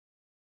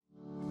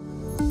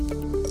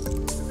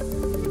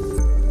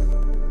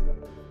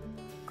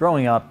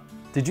Growing up,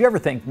 did you ever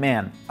think,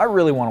 man, I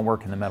really want to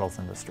work in the metals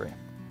industry?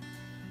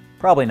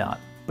 Probably not,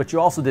 but you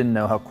also didn't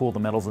know how cool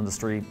the metals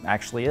industry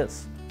actually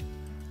is.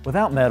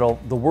 Without metal,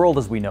 the world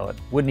as we know it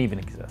wouldn't even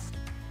exist.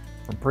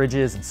 From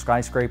bridges and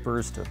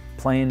skyscrapers to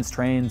planes,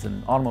 trains,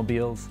 and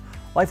automobiles,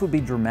 life would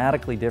be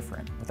dramatically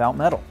different without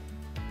metal.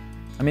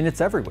 I mean, it's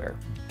everywhere.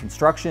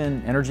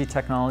 Construction, energy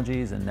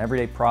technologies, and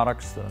everyday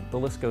products, the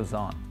list goes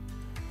on.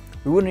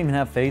 We wouldn't even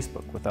have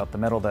Facebook without the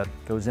metal that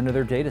goes into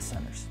their data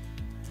centers.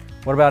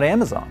 What about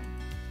Amazon?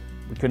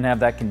 We couldn't have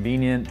that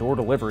convenient door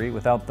delivery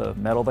without the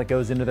metal that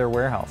goes into their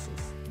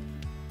warehouses.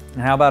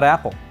 And how about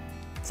Apple?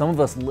 Some of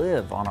us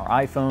live on our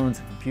iPhones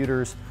and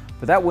computers,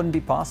 but that wouldn't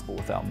be possible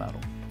without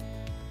metal.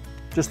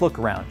 Just look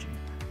around you.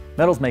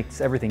 Metals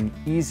makes everything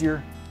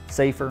easier,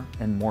 safer,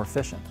 and more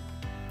efficient.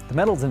 The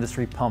metals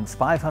industry pumps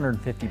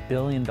 $550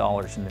 billion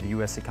into the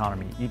U.S.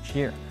 economy each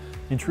year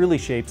and truly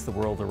shapes the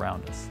world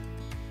around us.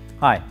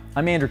 Hi,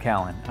 I'm Andrew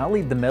Callan, and I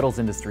lead the metals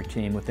industry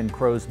team within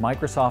Crow's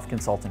Microsoft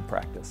consulting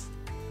practice.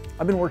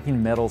 I've been working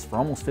in metals for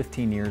almost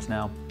 15 years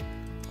now,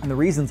 and the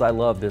reasons I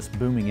love this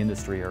booming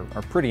industry are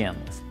pretty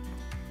endless.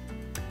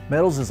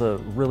 Metals is a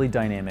really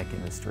dynamic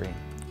industry.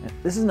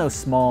 This is no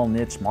small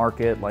niche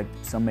market like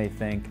some may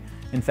think.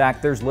 In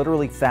fact, there's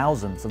literally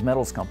thousands of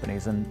metals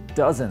companies and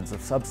dozens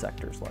of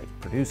subsectors like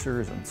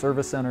producers and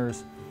service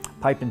centers,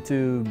 pipe and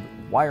tube,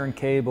 wire and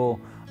cable,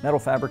 metal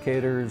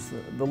fabricators,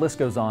 the list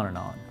goes on and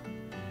on.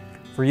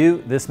 For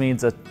you, this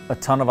means a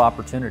ton of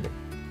opportunity.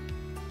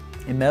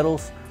 In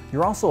metals,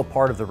 you're also a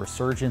part of the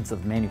resurgence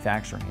of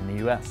manufacturing in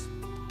the US.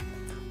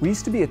 We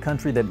used to be a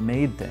country that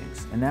made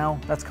things, and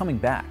now that's coming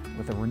back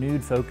with a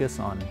renewed focus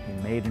on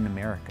being made in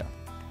America.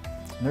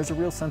 And there's a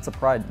real sense of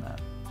pride in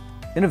that.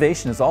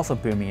 Innovation is also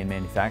booming in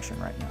manufacturing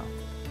right now.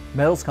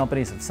 Metals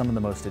companies have some of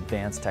the most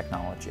advanced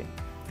technology.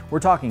 We're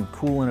talking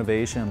cool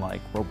innovation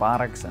like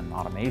robotics and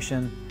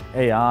automation,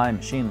 AI,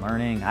 machine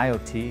learning,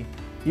 IoT,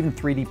 even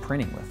 3D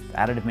printing with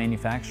additive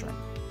manufacturing.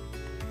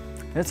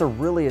 And it's a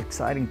really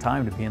exciting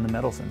time to be in the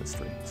metals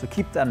industry, so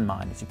keep that in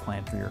mind as you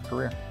plan for your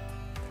career.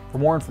 For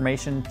more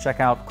information, check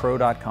out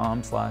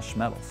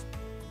crow.com/metals.